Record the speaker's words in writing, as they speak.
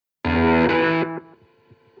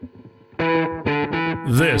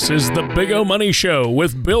This is the Big O Money Show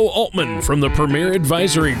with Bill Altman from the Premier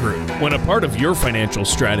Advisory Group. When a part of your financial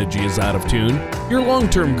strategy is out of tune, your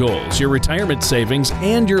long-term goals, your retirement savings,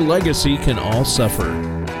 and your legacy can all suffer.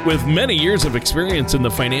 With many years of experience in the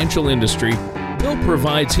financial industry, Bill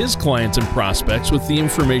provides his clients and prospects with the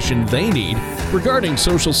information they need regarding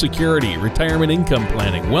Social Security, retirement income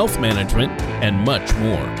planning, wealth management, and much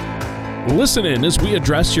more. Listen in as we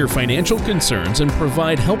address your financial concerns and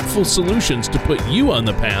provide helpful solutions to put you on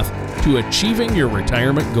the path to achieving your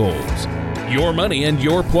retirement goals. Your money and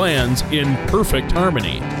your plans in perfect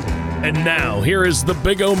harmony. And now, here is the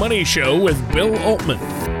Big O Money Show with Bill Altman.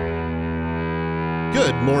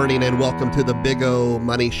 Good morning and welcome to the Big O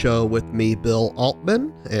Money Show with me, Bill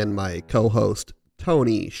Altman, and my co-host,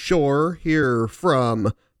 Tony Shore, here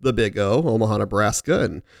from the Big O, Omaha, Nebraska,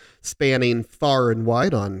 and spanning far and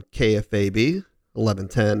wide on KFAB,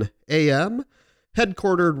 1110 AM,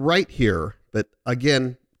 headquartered right here. But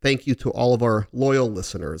again, thank you to all of our loyal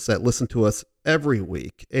listeners that listen to us every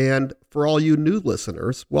week. And for all you new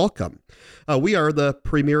listeners, welcome. We are the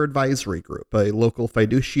Premier Advisory Group, a local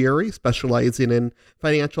fiduciary specializing in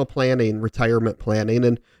financial planning, retirement planning,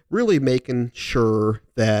 and really making sure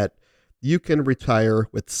that you can retire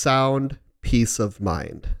with sound peace of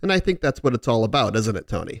mind. And I think that's what it's all about, isn't it,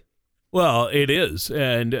 Tony? Well, it is.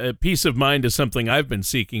 And peace of mind is something I've been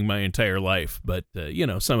seeking my entire life. But,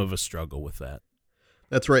 some of us struggle with that.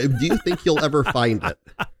 That's right. Do you think you'll ever find it?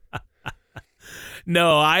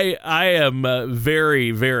 No, I am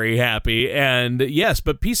very, very happy. And yes,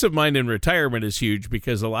 but peace of mind in retirement is huge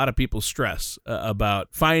because a lot of people stress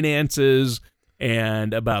about finances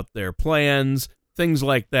and about their plans, things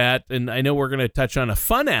like that. And I know we're going to touch on a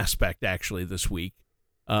fun aspect actually this week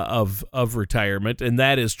of retirement, and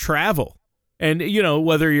that is travel. And,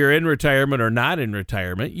 whether you're in retirement or not in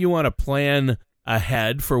retirement, you want to plan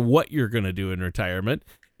ahead for what you're going to do in retirement.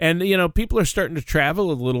 And, people are starting to travel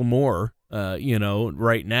a little more.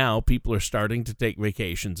 Right now, people are starting to take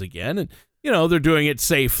vacations again, and, they're doing it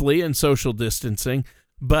safely and social distancing,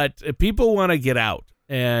 but people want to get out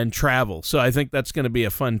and travel. So I think that's going to be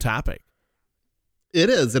a fun topic. It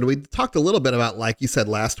is. And we talked a little bit about, like you said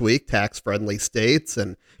last week, tax-friendly states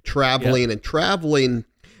and traveling. Yep. And traveling,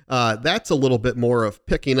 that's a little bit more of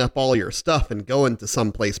picking up all your stuff and going to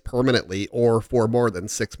someplace permanently or for more than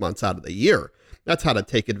 6 months out of the year. That's how to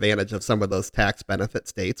take advantage of some of those tax benefit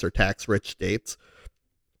states or tax-rich states.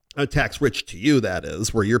 Tax-rich to you, that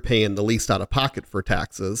is, where you're paying the least out of pocket for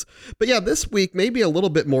taxes. But yeah, this week, maybe a little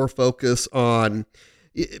bit more focus on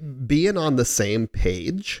being on the same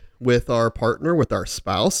page with our partner, with our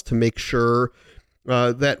spouse, to make sure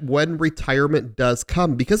that when retirement does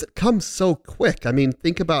come, because it comes so quick. I mean,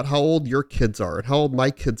 think about how old your kids are and how old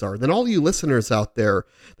my kids are. Then all you listeners out there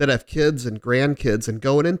that have kids and grandkids and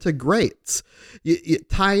going into greats,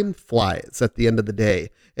 time flies at the end of the day.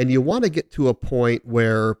 And you want to get to a point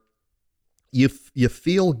where you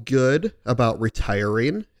feel good about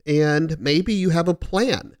retiring and maybe you have a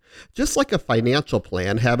plan. Just like a financial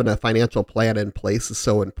plan, having a financial plan in place is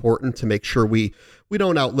so important to make sure we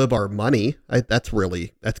don't outlive our money. That's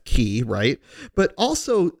key, right? But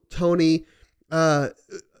also, Tony, a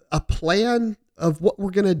plan of what we're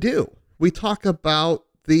going to do. We talk about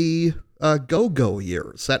the go-go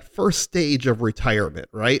years, that first stage of retirement,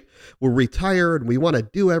 right? We're retired and we want to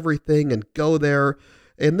do everything and go there.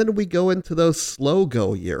 And then we go into those slow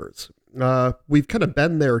go years. We've kind of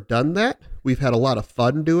been there, done that. We've had a lot of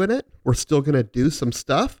fun doing it. We're still going to do some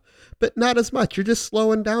stuff, but not as much. You're just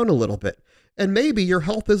slowing down a little bit. And maybe your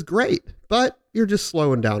health is great, but you're just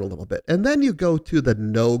slowing down a little bit. And then you go to the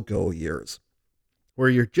no-go years where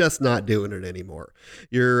you're just not doing it anymore.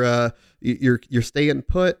 You're staying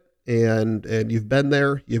put and you've been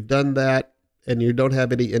there, you've done that, and you don't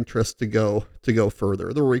have any interest to go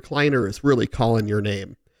further. The recliner is really calling your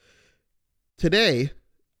name. Today,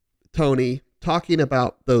 Tony, talking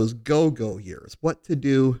about those go-go years, what to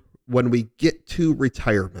do when we get to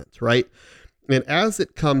retirement, right? And as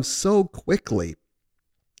it comes so quickly,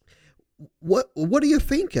 what are you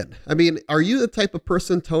thinking? I mean, are you the type of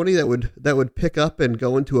person, Tony, that would pick up and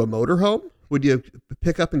go into a motorhome? Would you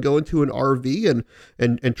pick up and go into an RV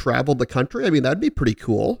and travel the country? I mean, that'd be pretty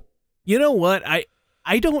cool. You know what?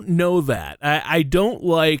 I don't know that. I don't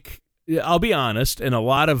like... I'll be honest, and a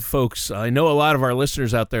lot of folks, I know a lot of our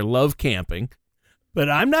listeners out there love camping, but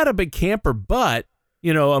I'm not a big camper, but, a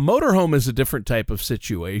motorhome is a different type of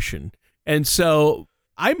situation. And so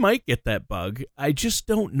I might get that bug. I just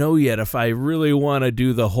don't know yet if I really want to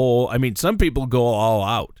do the whole, some people go all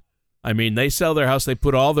out. They sell their house, they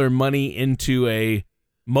put all their money into a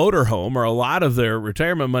motorhome or a lot of their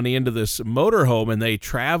retirement money into this motorhome and they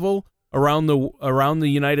travel around the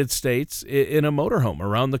United States in a motorhome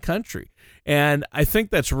around the country. And I think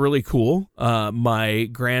that's really cool. My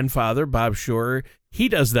grandfather, Bob Shore, he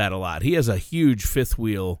does that a lot. He has a huge fifth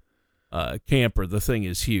wheel camper. The thing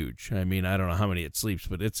is huge. I mean, I don't know how many it sleeps,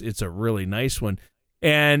 but it's a really nice one.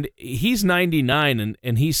 And he's 99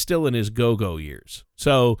 and he's still in his go-go years.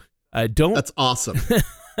 So That's awesome.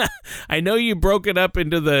 I know you broke it up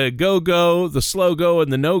into the go-go, the slow-go,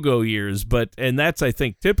 and the no-go years, and that's, I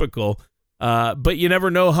think, typical. But you never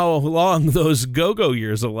know how long those go-go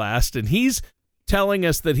years will last. And he's telling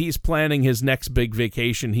us that he's planning his next big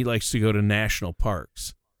vacation. He likes to go to national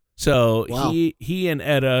parks. So wow. he and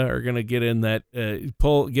Etta are going to get in that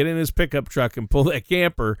get in his pickup truck and pull that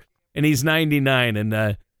camper. And he's 99,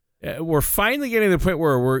 and we're finally getting to the point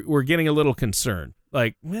where we're getting a little concerned.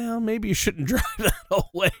 Like, well, maybe you shouldn't drive that whole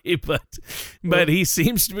way, but he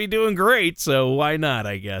seems to be doing great, so why not,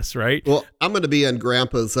 I guess, right? Well, I'm going to be on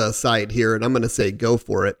Grandpa's side here, and I'm going to say go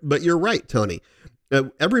for it. But you're right, Tony.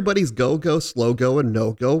 Everybody's go, slow go, and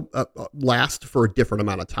no go last for a different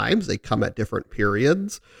amount of times. They come at different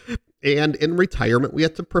periods. And in retirement, we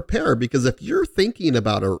have to prepare, because if you're thinking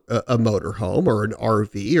about a motorhome or an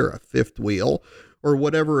RV or a fifth wheel or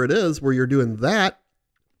whatever it is where you're doing that,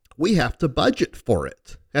 we have to budget for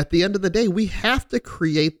it. At the end of the day, we have to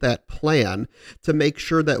create that plan to make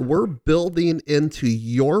sure that we're building into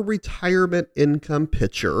your retirement income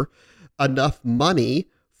picture enough money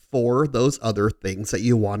for those other things that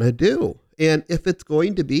you want to do. And if it's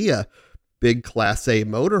going to be a big Class A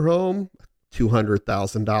motorhome,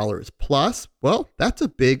 $200,000 plus, well, that's a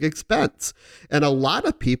big expense. And a lot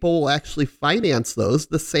of people will actually finance those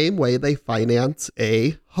the same way they finance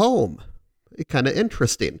a home. Kind of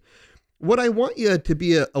interesting. What I want you to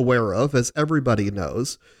be aware of, as everybody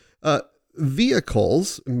knows,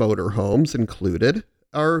 vehicles, motorhomes included,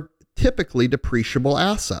 are typically depreciable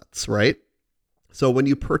assets, right? So when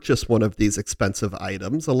you purchase one of these expensive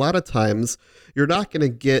items, a lot of times you're not going to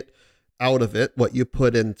get out of it what you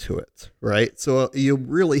put into it, right? So you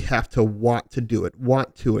really have to want to do it,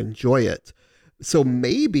 want to enjoy it. So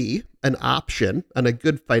maybe an option, and a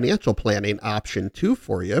good financial planning option too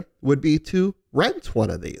for you, would be to rent one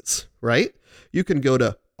of these, right? You can go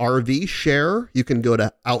to RV Share, you can go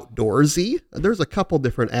to Outdoorsy. There's a couple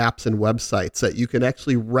different apps and websites that you can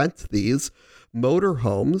actually rent these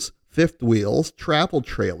motorhomes, fifth wheels, travel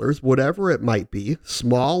trailers, whatever it might be,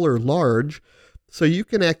 small or large, so you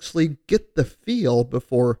can actually get the feel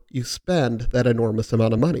before you spend that enormous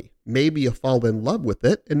amount of money. Maybe you fall in love with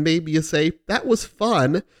it, and maybe you say, that was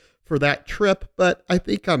fun for that trip, but I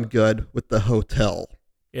think I'm good with the hotel.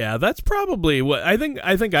 Yeah, that's probably what I think.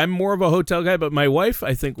 I think I'm more of a hotel guy, but my wife,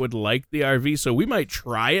 I think, would like the RV, so we might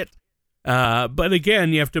try it. But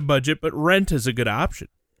again, you have to budget, but rent is a good option.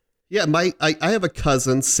 Yeah, I have a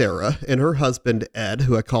cousin, Sarah, and her husband, Ed,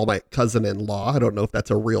 who I call my cousin-in-law. I don't know if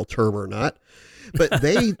that's a real term or not. But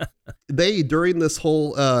they during this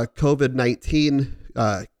whole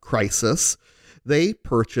COVID-19 crisis, they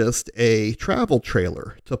purchased a travel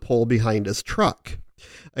trailer to pull behind his truck.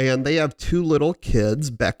 And they have two little kids,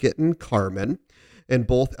 Beckett and Carmen, and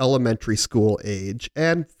both elementary school age,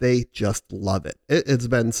 and they just love it. It's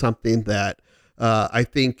been something that I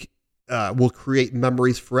think will create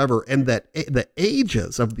memories forever. And that the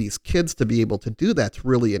ages of these kids to be able to do that's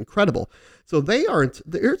really incredible. So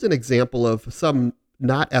there's an example of some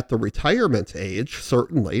not at the retirement age,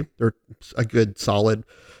 certainly. They're a good solid,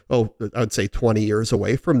 I would say 20 years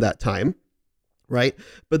away from that time, right?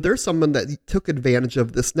 But there's someone that took advantage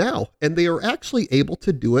of this now, and they are actually able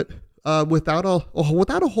to do it without a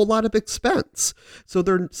whole lot of expense. So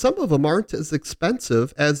some of them aren't as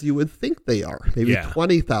expensive as you would think they are. Maybe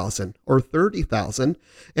 $20,000 or $30,000,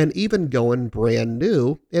 and even going brand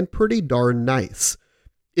new and pretty darn nice.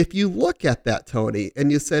 If you look at that, Tony, and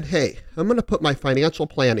you said, hey, I'm going to put my financial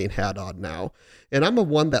planning hat on now, and I'm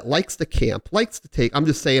one that likes to camp, I'm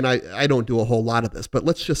just saying I don't do a whole lot of this, but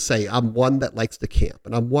let's just say I'm one that likes to camp,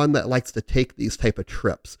 and I'm one that likes to take these type of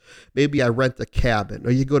trips. Maybe I rent a cabin,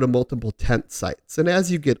 or you go to multiple tent sites. And as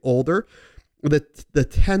you get older, the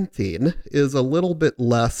tenting is a little bit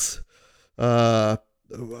less, what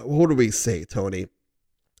do we say, Tony?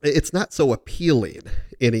 It's not so appealing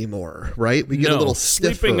anymore, right? We get a little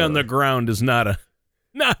stiffer. Sleeping on the ground is not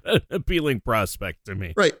an appealing prospect to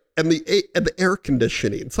me. Right. And the air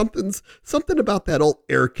conditioning, something about that old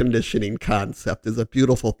air conditioning concept is a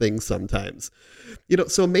beautiful thing sometimes.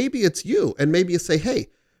 So maybe it's you, and maybe you say, hey,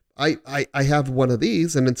 I have one of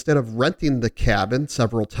these, and instead of renting the cabin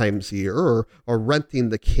several times a year or renting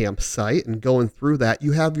the campsite and going through that,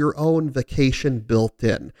 you have your own vacation built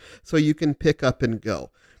in, so you can pick up and go.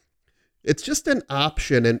 It's just an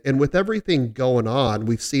option. And with everything going on,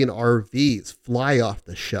 we've seen RVs fly off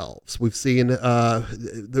the shelves. We've seen,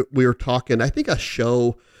 we were talking, I think a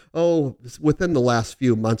show, within the last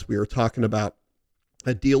few months, we were talking about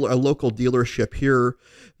a local dealership here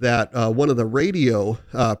that one of the radio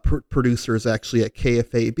producers actually at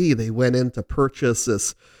KFAB, they went in to purchase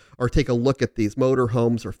this or take a look at these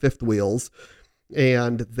motorhomes or fifth wheels,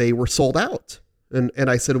 and they were sold out. And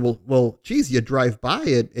I said, well, geez, you drive by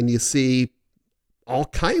it and you see all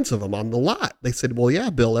kinds of them on the lot. They said, well, yeah,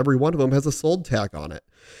 Bill, every one of them has a sold tag on it.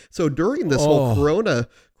 So during this whole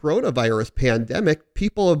coronavirus pandemic,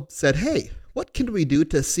 people have said, hey, what can we do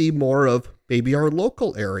to see more of maybe our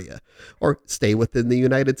local area or stay within the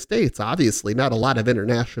United States? Obviously, not a lot of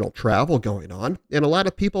international travel going on, and a lot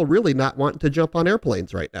of people really not wanting to jump on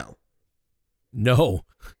airplanes right now. No,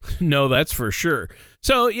 that's for sure.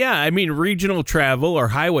 So, yeah, I mean, regional travel or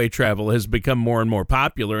highway travel has become more and more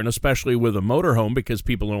popular, and especially with a motorhome because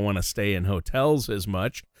people don't want to stay in hotels as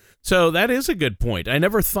much. So that is a good point. I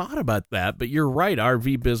never thought about that, but you're right.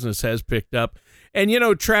 RV business has picked up. And,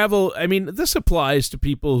 travel, I mean, this applies to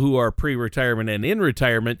people who are pre-retirement and in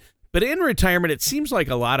retirement. But in retirement, it seems like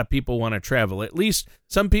a lot of people want to travel. At least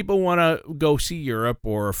some people want to go see Europe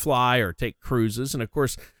or fly or take cruises. And, of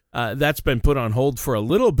course, that's been put on hold for a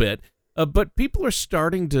little bit. But people are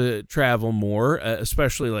starting to travel more,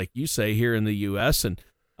 especially like you say here in the U.S. And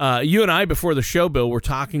you and I, before the show, Bill, were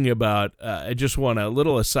talking about, I just want a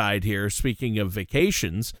little aside here, speaking of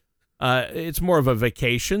vacations. It's more of a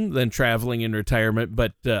vacation than traveling in retirement.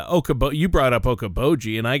 But you brought up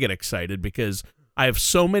Okoboji, and I get excited because I have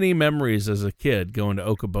so many memories as a kid going to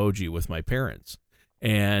Okoboji with my parents.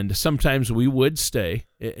 And sometimes we would stay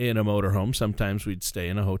in a motorhome. Sometimes we'd stay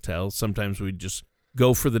in a hotel. Sometimes we'd just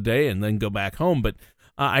go for the day and then go back home. But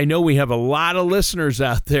I know we have a lot of listeners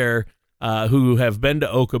out there who have been to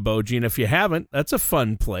Okoboji. And if you haven't, that's a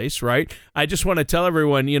fun place, right? I just want to tell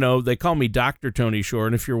everyone, they call me Dr. Tony Shore.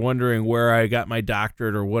 And if you're wondering where I got my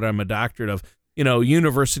doctorate or what I'm a doctorate of,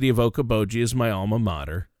 University of Okoboji is my alma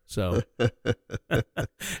mater. So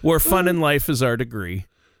where fun in life is our degree.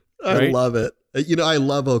 Right? I love it. I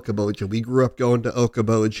love Okoboji. We grew up going to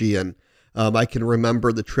Okoboji, and I can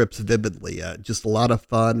remember the trips vividly. Just a lot of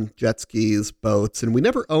fun, jet skis, boats. And we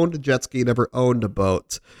never owned a jet ski, never owned a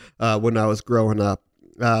boat when I was growing up.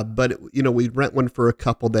 But we'd rent one for a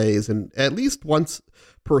couple days, and at least once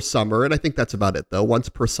per summer. And I think that's about it, though. Once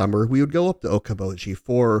per summer, we would go up to Okoboji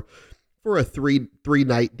for a three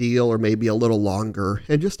night deal or maybe a little longer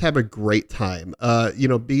and just have a great time.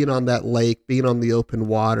 Being on that lake, being on the open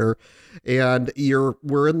water, and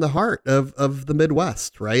we're in the heart of the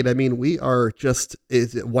Midwest, right? I mean, we are just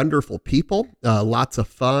wonderful people, lots of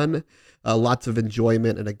fun, lots of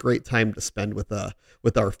enjoyment, and a great time to spend with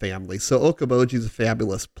our family. So Okoboji is a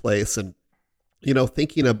fabulous place. And,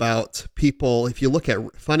 thinking about people, if you look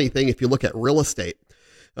at real estate,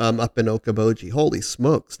 up in Okoboji, holy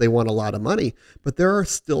smokes, they want a lot of money, but there are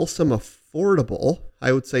still some affordable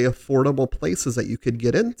places that you could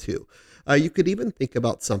get into. You could even think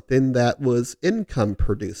about something that was income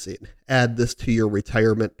producing. Add this to your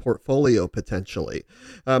retirement portfolio potentially.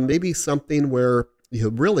 Maybe something where you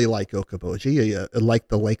really like Okoboji, you like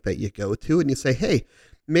the lake that you go to, and you say, hey,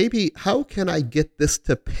 maybe how can I get this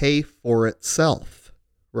to pay for itself,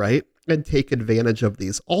 right? And take advantage of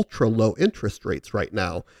these ultra low interest rates right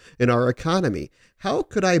now in our economy. How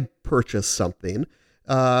could I purchase something,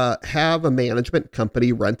 have a management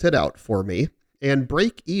company rent it out for me, and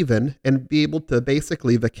break even and be able to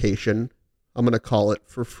basically vacation, I'm going to call it,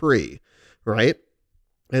 for free, right?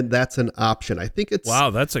 And that's an option. I think wow,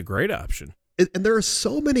 that's a great option. And there are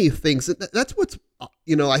so many things. That's what's,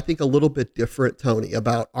 I think a little bit different, Tony,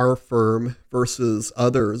 about our firm versus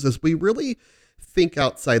others, is we really think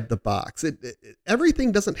outside the box.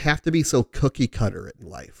 Everything doesn't have to be so cookie cutter in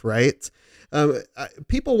life, right?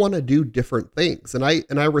 People want to do different things, and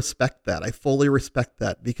I respect that. I fully respect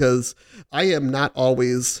that, because I am not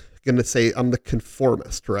always going to say I'm the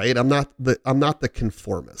conformist, right? I'm not the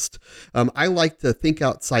conformist. I like to think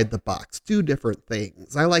outside the box, do different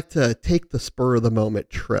things. I like to take the spur of the moment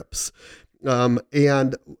trips.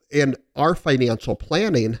 And our financial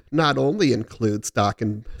planning not only includes stock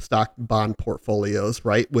bond portfolios,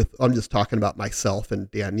 right? I'm just talking about myself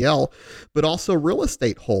and Danielle, but also real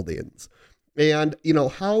estate holdings. And,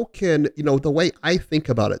 how can, the way I think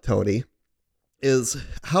about it, Tony, is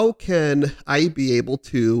how can I be able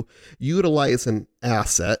to utilize an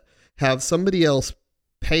asset, have somebody else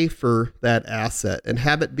pay for that asset and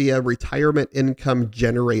have it be a retirement income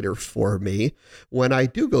generator for me when I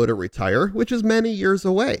do go to retire, which is many years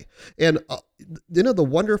away. And the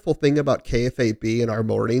wonderful thing about KFAB and our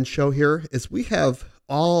morning show here is we have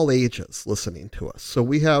all ages listening to us. So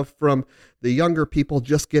we have from the younger people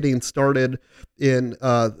just getting started in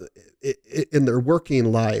their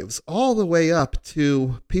working lives, all the way up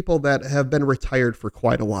to people that have been retired for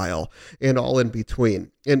quite a while and all in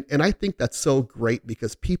between. And I think that's so great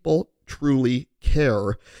because people truly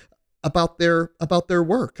care about their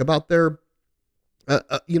work, about their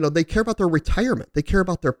they care about their retirement. They care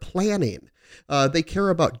about their planning. They care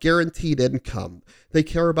about guaranteed income. They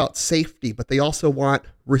care about safety, but they also want,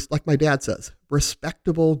 like my dad says,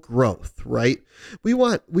 respectable growth, right? We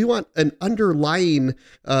want an underlying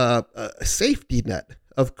safety net,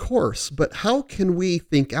 of course, but how can we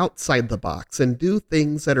think outside the box and do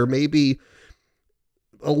things that are maybe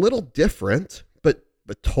a little different,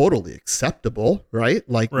 but totally acceptable, right?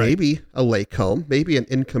 Like maybe a lake home, maybe an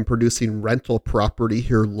income producing rental property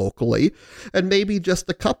here locally, and maybe just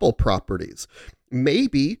a couple properties.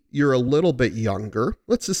 Maybe you're a little bit younger.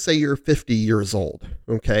 Let's just say you're 50 years old,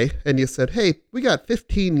 okay? And you said, hey, we got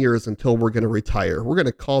 15 years until we're going to retire. We're going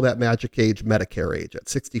to call that magic age Medicare age at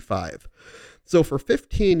 65. So for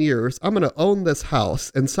 15 years, I'm going to own this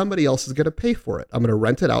house and somebody else is going to pay for it. I'm going to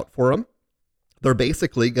rent it out for them. They're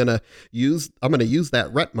basically I'm going to use that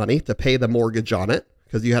rent money to pay the mortgage on it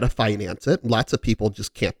because you had to finance it. Lots of people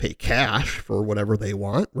just can't pay cash for whatever they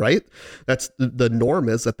want, right? That's the norm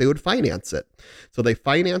is that they would finance it. So they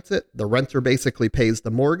finance it. The renter basically pays the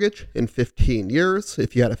mortgage in 15 years.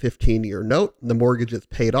 If you had a 15-year note, the mortgage is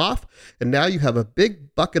paid off. And now you have a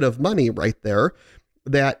big bucket of money right there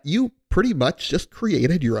that you pretty much just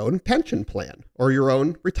created your own pension plan or your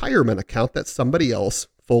own retirement account that somebody else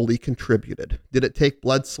fully contributed. Did it take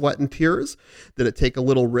blood, sweat, and tears? Did it take a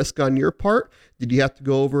little risk on your part? Did you have to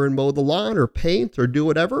go over and mow the lawn or paint or do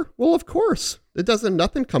whatever? Well, of course.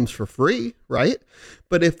 Nothing comes for free, right?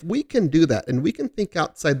 But if we can do that and we can think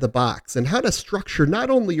outside the box and how to structure not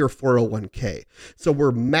only your 401k, so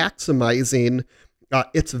we're maximizing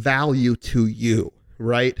its value to you,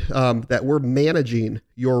 right? That we're managing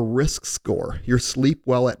your risk score, your sleep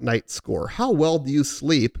well at night score. How well do you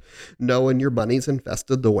sleep knowing your money's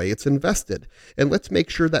invested the way it's invested? And let's make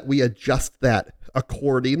sure that we adjust that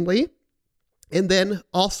accordingly. And then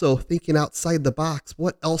also thinking outside the box,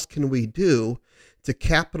 what else can we do to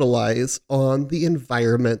capitalize on the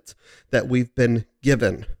environment that we've been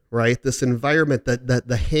given, right? This environment that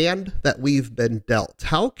the hand that we've been dealt.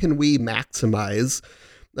 How can we maximize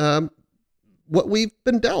what we've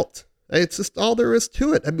been dealt? It's just all there is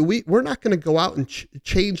to it. I mean, we're not going to go out and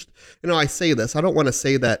change. I say this, I don't want to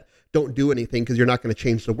say that don't do anything because you're not going to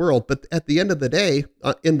change the world. But at the end of the day,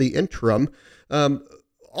 in the interim,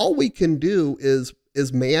 all we can do is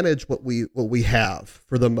manage what we have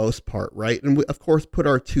for the most part, right? And we, of course, put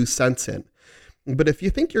our 2 cents in. But if you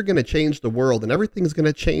think you're going to change the world and everything's going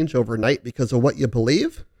to change overnight because of what you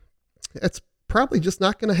believe, it's probably just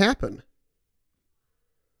not going to happen.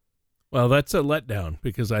 Well, that's a letdown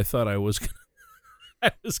because I thought I was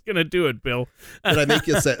going to do it, Bill. Did I make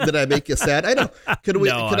you sad? I know. I'm kidding.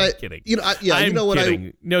 I'm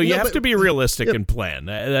kidding. You have to be realistic and plan.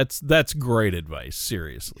 That's great advice.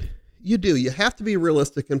 Seriously. You do. You have to be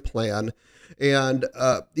realistic and plan. And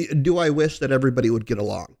do I wish that everybody would get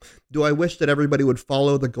along? Do I wish that everybody would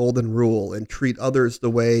follow the golden rule and treat others the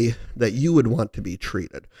way that you would want to be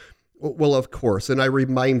treated? Well, of course. And I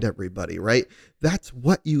remind everybody, right? That's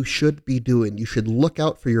what you should be doing. You should look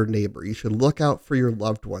out for your neighbor. You should look out for your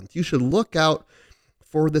loved ones. You should look out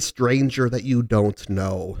for the stranger that you don't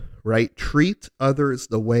know, right? Treat others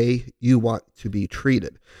the way you want to be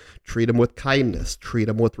treated. Treat them with kindness. Treat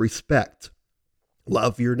them with respect.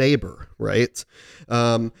 Love your neighbor, right?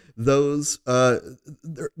 There's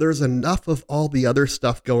enough of all the other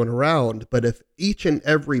stuff going around, but if each and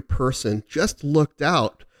every person just looked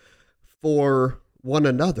out for one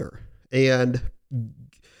another and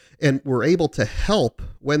were able to help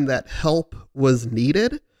when that help was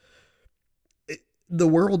needed, the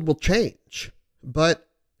world will change. But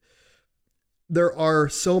there are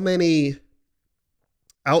so many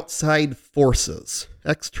outside forces,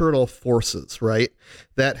 external forces, right,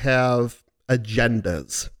 that have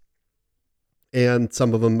agendas. And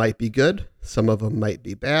some of them might be good. Some of them might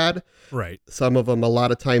be bad. Right. Some of them a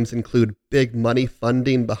lot of times include big money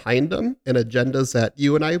funding behind them and agendas that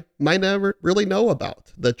you and I might never really know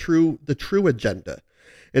about, the true agenda.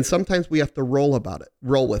 And sometimes we have to roll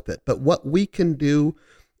with it. But what we can do,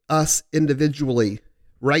 us individually,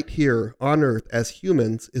 right here on Earth as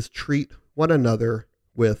humans, is treat one another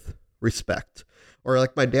with respect. Or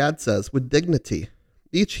like my dad says, with dignity.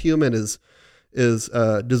 Each human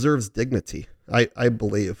deserves dignity, I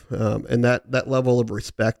believe. And that level of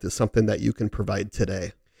respect is something that you can provide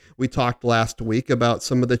today. We talked last week about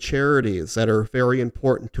some of the charities that are very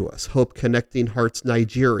important to us. Hope Connecting Hearts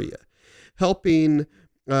Nigeria, helping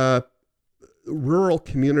rural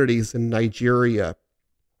communities in Nigeria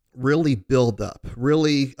really build up,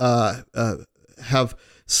 really have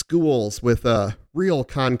schools with real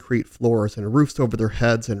concrete floors and roofs over their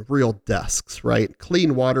heads and real desks, right?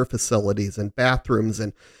 Clean water facilities and bathrooms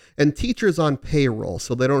and teachers on payroll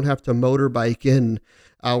so they don't have to motorbike in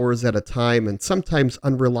hours at a time and sometimes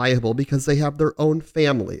unreliable because they have their own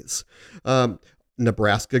families.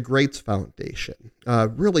 Nebraska Greats Foundation,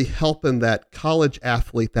 really helping that college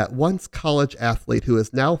athlete, that once college athlete who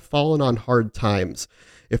has now fallen on hard times.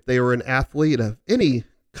 If they were an athlete of any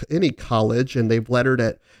college and they've lettered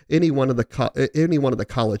at any one of the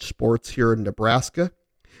college sports here in Nebraska,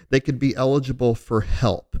 they could be eligible for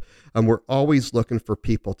help. We're always looking for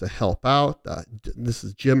people to help out. This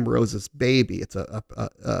is Jim Rose's baby. It's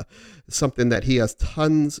something that he has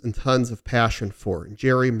tons and tons of passion for. And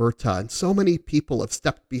Jerry Murtaugh and so many people have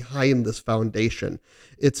stepped behind this foundation.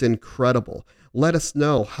 It's incredible. Let us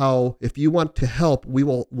know how, if you want to help, we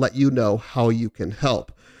will let you know how you can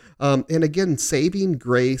help. And again, Saving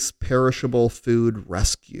Grace Perishable Food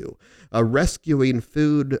Rescue, rescuing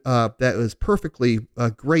food that is perfectly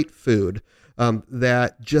great food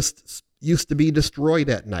that just used to be destroyed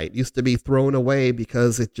at night, used to be thrown away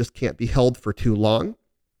because it just can't be held for too long.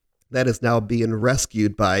 That is now being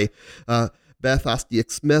rescued by Beth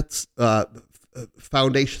Ostiak-Smith's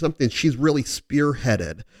foundation, something she's really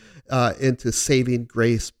spearheaded into Saving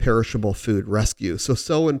Grace Perishable Food Rescue.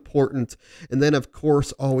 So important. And then, of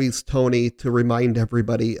course, always, Tony, to remind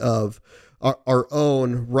everybody of our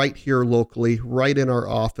own, right here locally, right in our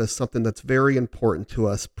office, something that's very important to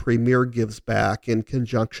us. Premier Gives Back, in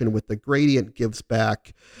conjunction with the Gradient Gives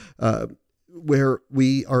Back, where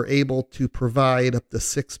we are able to provide up to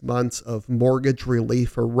 6 months of mortgage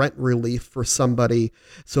relief or rent relief for somebody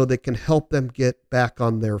so they can help them get back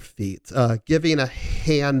on their feet. Giving a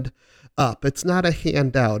hand up. It's not a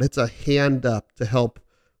handout. It's a hand up to help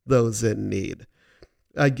those in need.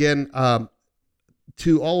 Again,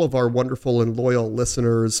 to all of our wonderful and loyal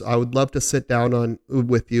listeners, I would love to sit down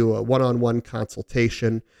with you, a one-on-one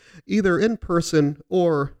consultation, either in person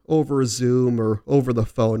or over Zoom or over the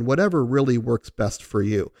phone, whatever really works best for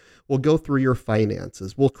you. We'll go through your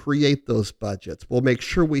finances. We'll create those budgets. We'll make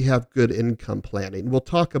sure we have good income planning. We'll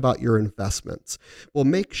talk about your investments. We'll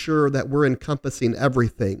make sure that we're encompassing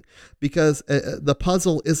everything, because the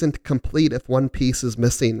puzzle isn't complete if one piece is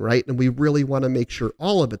missing, right? And we really want to make sure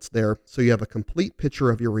all of it's there so you have a complete picture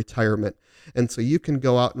of your retirement, and so you can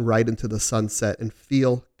go out and ride into the sunset and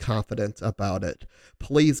feel confident about it.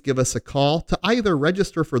 Please give us a call to either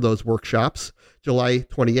register for those workshops, July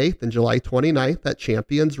 28th and July 29th at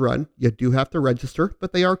Champions Run. You do have to register,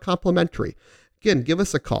 but they are complimentary. Again, give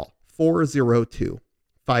us a call,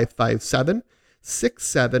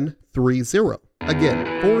 402-557-6730.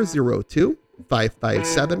 Again,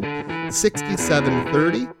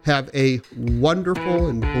 402-557-6730. Have a wonderful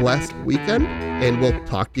and blessed weekend, and we'll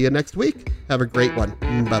talk to you next week. Have a great one.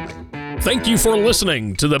 Bye-bye. Thank you for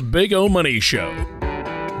listening to the Big O Money Show.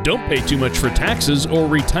 Don't pay too much for taxes or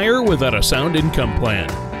retire without a sound income plan.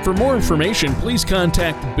 For more information, please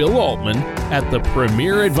contact Bill Altman at the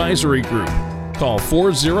Premier Advisory Group. Call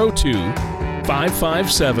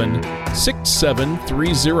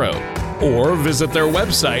 402-557-6730 or visit their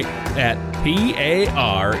website at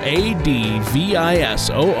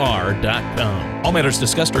paradvisor.com. All matters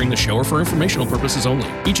discussed during the show are for informational purposes only.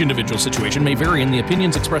 Each individual situation may vary, and the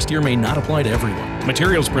opinions expressed here may not apply to everyone.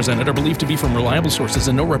 Materials presented are believed to be from reliable sources,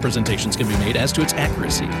 and no representations can be made as to its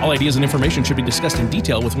accuracy. All ideas and information should be discussed in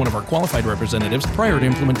detail with one of our qualified representatives prior to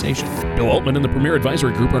implementation. Bill Altman and the Premier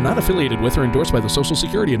Advisory Group are not affiliated with or endorsed by the Social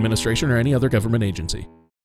Security Administration or any other government agency.